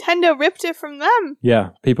gosh, Nintendo ripped it from them. Yeah,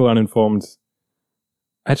 people uninformed.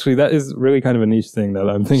 Actually, that is really kind of a niche thing now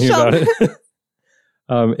that I'm thinking about it.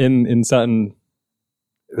 In certain...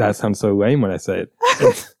 That sounds so lame when I say it.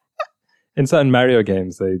 In certain Mario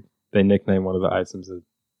games, they nickname one of the items a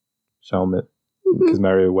shellmet because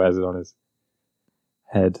Mario wears it on his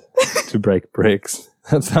head to break bricks.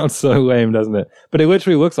 That sounds so lame, doesn't it? But it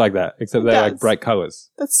literally looks like that, except they're like bright colors.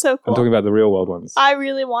 That's so cool. I'm talking about the real world ones. I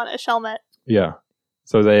really want a shellmet. Yeah.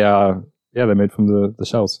 So they are, they're made from the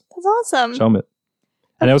shells. That's awesome. Shellmet.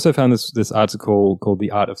 And I also found this article called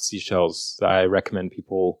The Art of Seashells that I recommend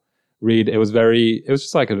people read. It was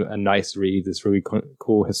just like a nice read, this really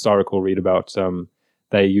cool historical read about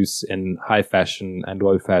their use in high fashion and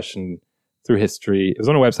low fashion through history. It was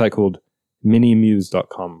on a website called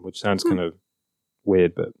minimuse.com, which sounds kind of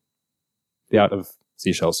weird, but The Art of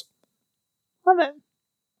Seashells. Love it.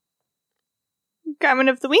 Garment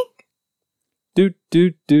of the week? Do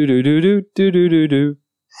do do do do do do do do do.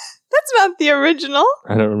 That's not the original.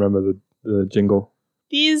 I don't remember the jingle.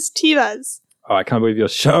 These Tevas. Oh, I can't believe you're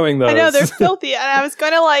showing those. I know, they're filthy, and I was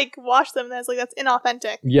going to like wash them, and I was like, that's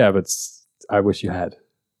inauthentic. Yeah, but I wish you had.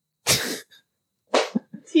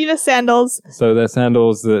 Teva sandals. So they're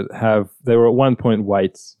sandals they were at one point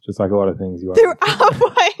white, just like a lot of things you want. They were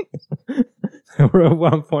white. They were at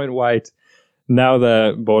one point white. Now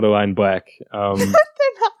they're borderline black. They're not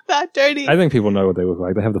that dirty. I think people know what they look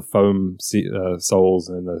like. They have the foam soles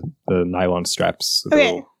and the nylon straps. With the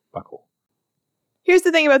little buckle. Here's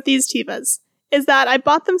the thing about these Tevas, is that I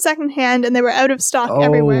bought them secondhand and they were out of stock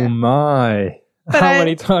everywhere. Oh my. But How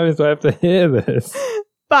many times do I have to hear this?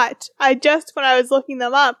 But when I was looking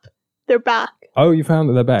them up, they're back. Oh, you found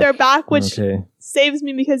that they're back? They're back, which saves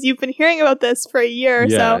me because you've been hearing about this for a year or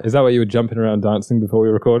so. Is that why you were jumping around dancing before we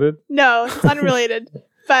recorded? No, it's unrelated.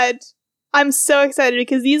 But I'm so excited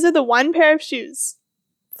because these are the one pair of shoes,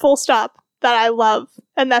 full stop, that I love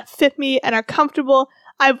and that fit me and are comfortable.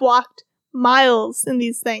 I've walked miles in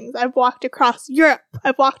these things. I've walked across Europe.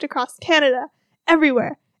 I've walked across Canada,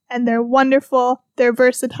 everywhere. And they're wonderful. They're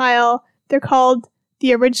versatile. They're called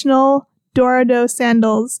the original Dorado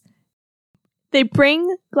sandals. They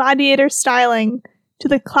bring gladiator styling to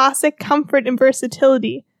the classic comfort and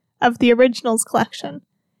versatility of the originals collection.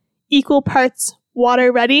 Equal parts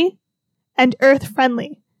water ready and earth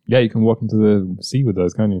friendly. Yeah, you can walk into the sea with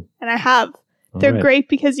those, can't you? And I have. They're great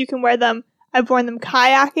because you can wear them. I've worn them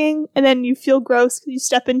kayaking, and then you feel gross because you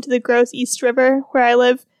step into the gross East River where I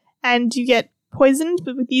live and you get poisoned,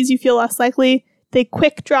 but with these you feel less likely. They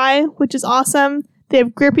quick dry, which is awesome. They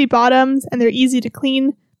have grippy bottoms and they're easy to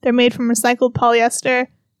clean. They're made from recycled polyester.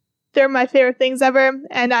 They're my favorite things ever,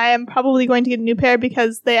 and I am probably going to get a new pair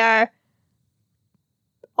because they are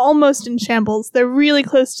almost in shambles. They're really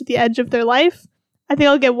close to the edge of their life. I think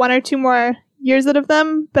I'll get 1 or 2 more years out of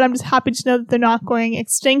them, but I'm just happy to know that they're not going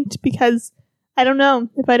extinct because I don't know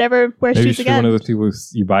if I'd ever wear shoes again. Maybe you're one of those people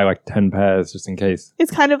you buy like 10 pairs just in case. It's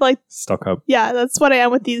kind of like stock up. Yeah, that's what I am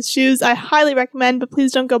with these shoes. I highly recommend, but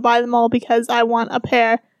please don't go buy them all because I want a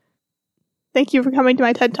pair. Thank you for coming to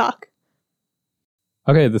my TED Talk.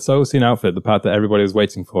 Okay, the Solacene outfit, the part that everybody was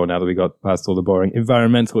waiting for now that we got past all the boring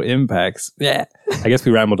environmental impacts. Yeah. I guess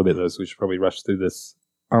we rambled a bit though, so we should probably rush through this.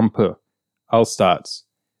 I'll start.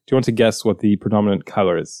 Do you want to guess what the predominant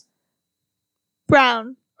color is?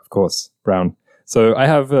 Brown. Of course, brown. So I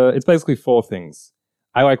have, it's basically 4 things.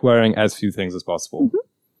 I like wearing as few things as possible.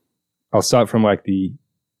 I'll start from like the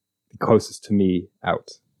closest to me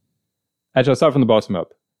out. Actually, I'll start from the bottom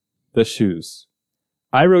up. The shoes.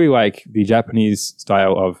 I really like the Japanese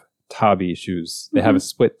style of tabi shoes. They have a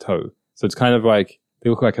split toe. So it's kind of like, they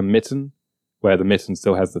look like a mitten, where the mitten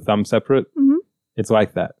still has the thumb separate. Mm-hmm. It's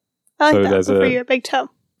like that. I like that for your big toe.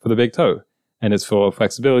 For the big toe. And it's for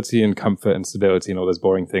flexibility and comfort and stability and all those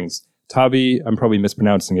boring things. Tabi, I'm probably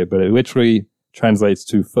mispronouncing it, but it literally translates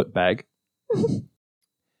to foot bag.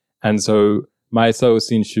 And so my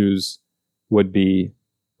Solacene shoes would be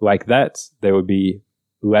like that. They would be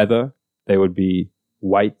leather. They would be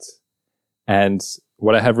white. And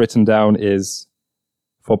what I have written down is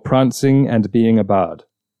for prancing and being a bard.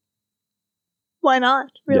 Why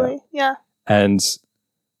not? Really? Yeah. And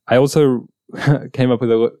I also came up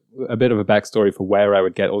with a bit of a backstory for where I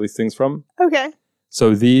would get all these things from. Okay.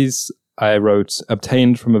 So these, I wrote,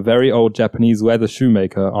 obtained from a very old Japanese leather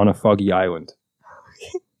shoemaker on a foggy island.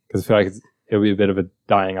 Because I feel like it'll be a bit of a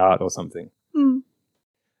dying art or something. Mm.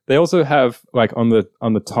 They also have, like, on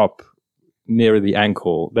the top, near the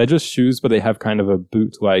ankle, they're just shoes, but they have kind of a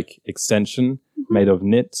boot-like extension made of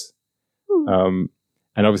knit. And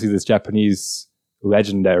obviously this Japanese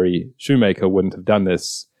legendary shoemaker wouldn't have done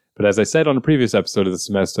this. But as I said on a previous episode of the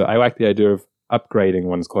semester, I like the idea of upgrading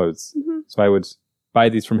one's clothes. Mm-hmm. So I would buy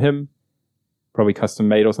these from him, probably custom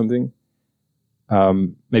made or something.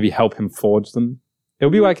 Maybe help him forge them.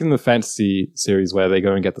 It'll be like in the fantasy series where they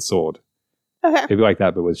go and get the sword. Okay. It'd be like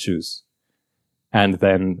that, but with shoes. And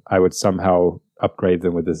then I would somehow upgrade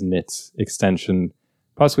them with this knit extension,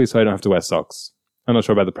 possibly so I don't have to wear socks. I'm not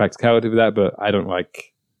sure about the practicality of that, but I don't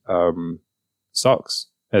like socks,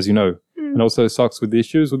 as you know. And also socks with these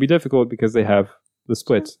shoes would be difficult because they have the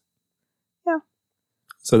split. Yeah.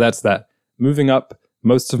 So that's that. Moving up,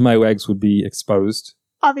 most of my legs would be exposed.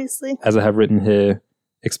 Obviously. As I have written here,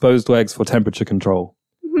 exposed legs for temperature control.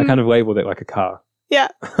 I kind of labeled it like a car. Yeah.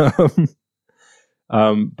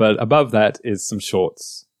 But above that is some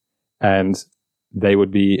shorts. And they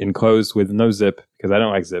would be enclosed with no zip because I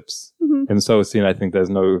don't like zips. In Solacene, I think there's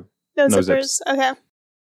no zippers. Zips. Okay.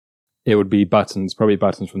 It would be buttons, probably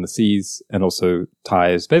buttons from the C's, and also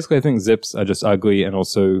ties. Basically, I think zips are just ugly and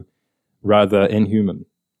also rather inhuman.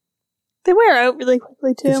 They wear out really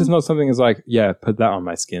quickly, too. This is not something that's like, yeah, put that on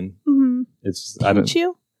my skin. Mm-hmm. It's Pinch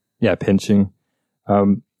you? Yeah, pinching.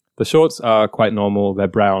 The shorts are quite normal. They're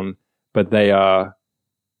brown, but they're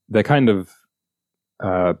kind of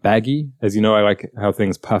baggy. As you know, I like how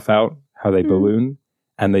things puff out, how they balloon,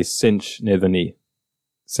 and they cinch near the knee.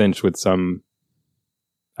 Cinch with some,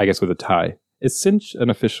 I guess, with a tie. Is cinch an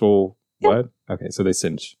official word? Okay, so they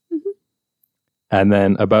cinch. Mm-hmm. And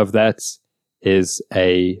then above that is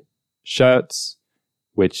a shirt,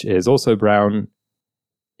 which is also brown.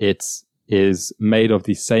 It is made of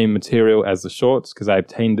the same material as the shorts because I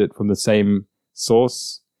obtained it from the same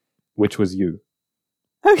source, which was you.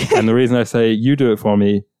 Okay. And the reason I say you do it for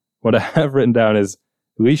me, what I have written down is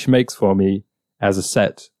Leash makes for me as a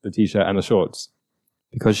set, the t-shirt and the shorts,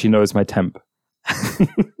 because she knows my temp.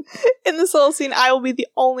 In the Solacene, I will be the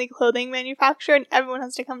only clothing manufacturer and everyone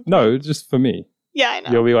has to come to No, just for me. Yeah, I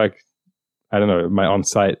know. You'll be like, I don't know, my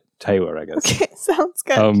on-site tailor, I guess. Okay, sounds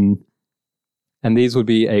good. And these would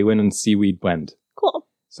be a linen seaweed blend. Cool.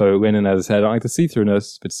 So linen, as I said, I don't like the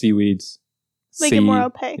see-throughness, but seaweeds... Make it more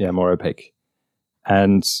opaque. Yeah, more opaque.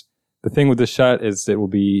 And the thing with this shirt is it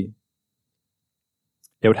would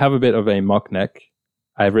have a bit of a mock neck.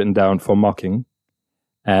 I've written down for mocking.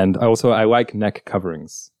 And also, I like neck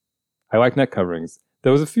coverings.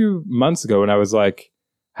 There was a few months ago when I was like,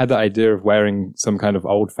 had the idea of wearing some kind of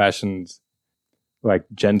old-fashioned, like,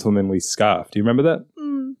 gentlemanly scarf. Do you remember that?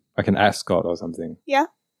 Like an ascot or something. Yeah.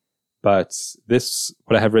 But this,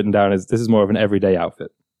 what I have written down is, this is more of an everyday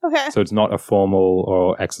outfit. Okay. So it's not a formal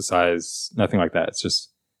or exercise, nothing like that. It's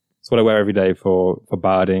what I wear every day for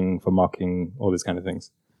barding, for mocking, all these kind of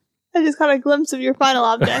things. I just got a glimpse of your final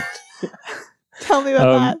object. Tell me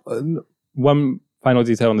about that. One final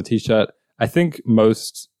detail on the t-shirt. I think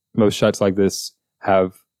most shirts like this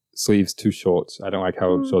have sleeves too short. I don't like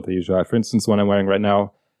how short they usually are. For instance, the one I'm wearing right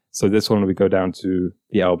now. So this one would go down to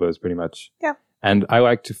the elbows pretty much. Yeah. And I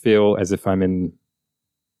like to feel as if I'm in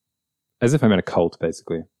a cult,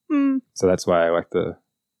 basically. So that's why I like the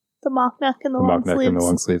mock neck and the long sleeves. And the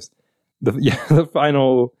long sleeves.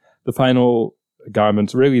 The final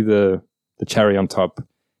garment, really the cherry on top,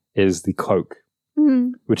 is the cloak,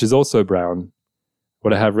 which is also brown.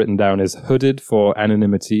 What I have written down is hooded for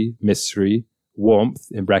anonymity, mystery, warmth,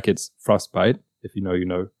 in brackets, frostbite, if you know, you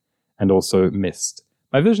know, and also mist.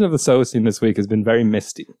 My vision of the Solacene this week has been very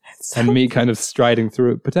misty, and me kind of striding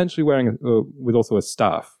through it, potentially wearing with also a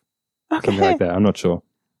staff. Okay. Something like that. I'm not sure.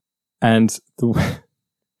 And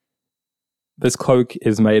this cloak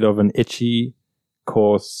is made of an itchy,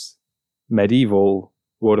 coarse, medieval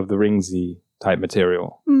Lord of the Ringsy type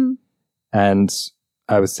material. Mm. And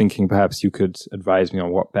I was thinking perhaps you could advise me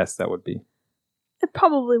on what best that would be.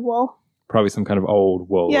 Probably wool. Probably some kind of old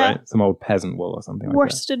wool, Yeah. right? Some old peasant wool or something like that.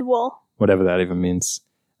 Worsted wool. Whatever that even means.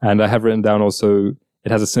 And I have written down also,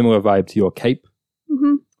 it has a similar vibe to your cape,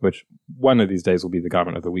 Mm-hmm. which one of these days will be the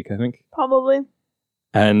garment of the week, I think. Probably.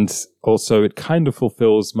 And also, it kind of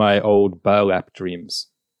fulfills my old burlap dreams.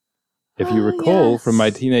 If you recall from my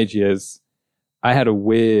Yes. teenage years, I had a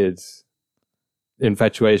weird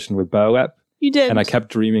infatuation with burlap. You did. And I kept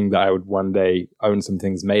dreaming that I would one day own some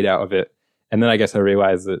things made out of it. And then I guess I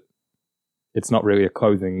realized that it's not really a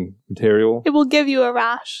clothing material. It will give you a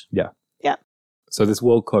rash. So this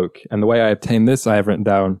wool cloak, and the way I obtained this, I have written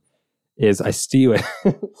down, is I steal it.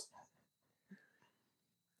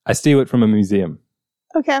 I steal it from a museum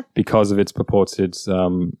Okay. because of its purported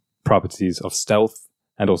properties of stealth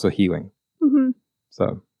and also healing. Mm-hmm.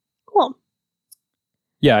 So, Cool.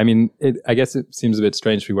 yeah, I mean, I guess it seems a bit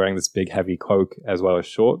strange to be wearing this big, heavy cloak as well as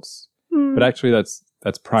shorts. Mm. But actually, that's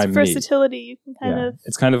prime It's me. versatility. You can kind of.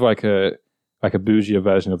 It's kind of like a bougier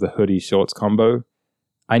version of the hoodie shorts combo.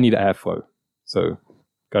 I need airflow, so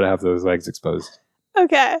got to have those legs exposed.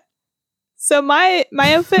 Okay. So my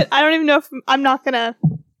outfit, I don't even know if I'm not gonna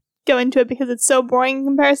go into it because it's so boring in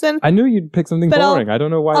comparison. I knew you'd pick something But boring. I don't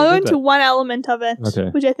know why. I'll go you did into one element of it, Okay.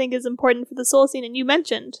 which I think is important for the soul scene, and you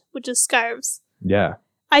mentioned, which is scarves. that. Yeah,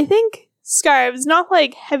 I think scarves, not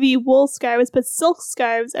like heavy wool scarves, but silk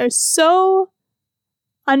scarves are so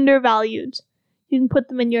undervalued. You can put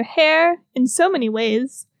them in your hair in so many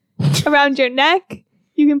ways. Around your neck,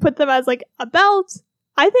 you can put them as like a belt.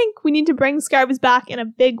 I think we need to bring scarves back in a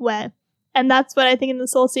big way. And that's what I think in the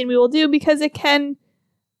soul scene we will do, because it can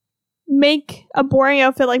make a boring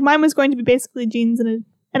outfit. Like mine was going to be basically jeans and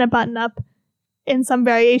a button up in some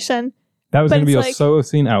variation. that was But going to be it's your like- soul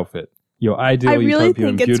scene outfit. Your ideal, I really utopian,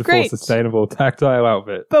 think it's beautiful, great. sustainable, tactile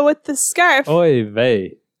outfit. But with the scarf, Oy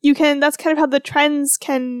vey. you can, that's kind of how the trends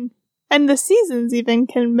can, and the seasons even,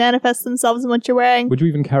 can manifest themselves in what you're wearing. Would you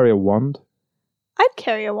even carry a wand? I'd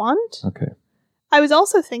carry a wand. Okay. I was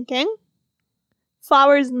also thinking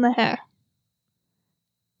flowers in the hair.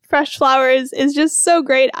 Fresh flowers is just so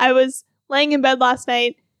great. I was laying in bed last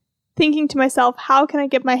night thinking to myself, how can I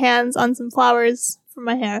get my hands on some flowers for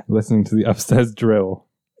my hair? Listening to the upstairs drill.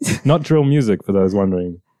 Not drill music, for those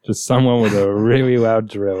wondering. Just someone with a really loud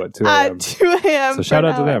drill at 2 a.m. At 2 a.m. So shout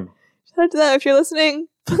out to them. Shout out to them. If you're listening,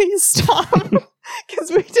 please stop. Because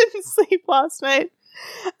we didn't sleep last night.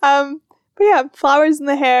 But yeah, flowers in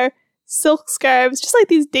the hair, silk scarves, just like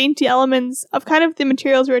these dainty elements of kind of the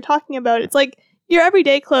materials we were talking about. It's like your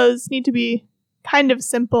everyday clothes need to be kind of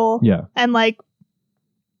simple Yeah. and like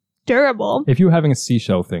durable. If you were having a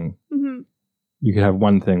seashell thing, Hmm. you could have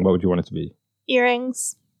one thing. What would you want it to be?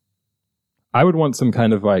 Earrings. I would want some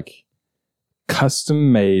kind of like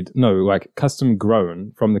custom made, no, like custom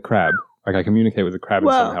grown from the crab. Like I communicate with the crab Whoa.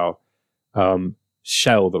 and somehow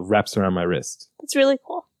shell that wraps around my wrist. That's really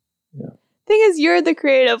cool. Yeah. Thing is, you're the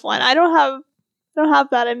creative one. I don't have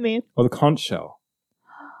that in me. Or the conch shell.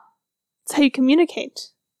 It's how you communicate.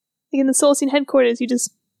 Like in the Soul Scene headquarters, you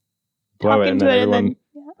just Blow talk it and into then it and everyone,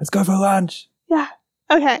 then let's go for lunch. yeah.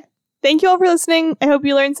 Okay. Thank you all for listening. I hope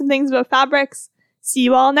you learned some things about fabrics. See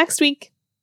you all next week.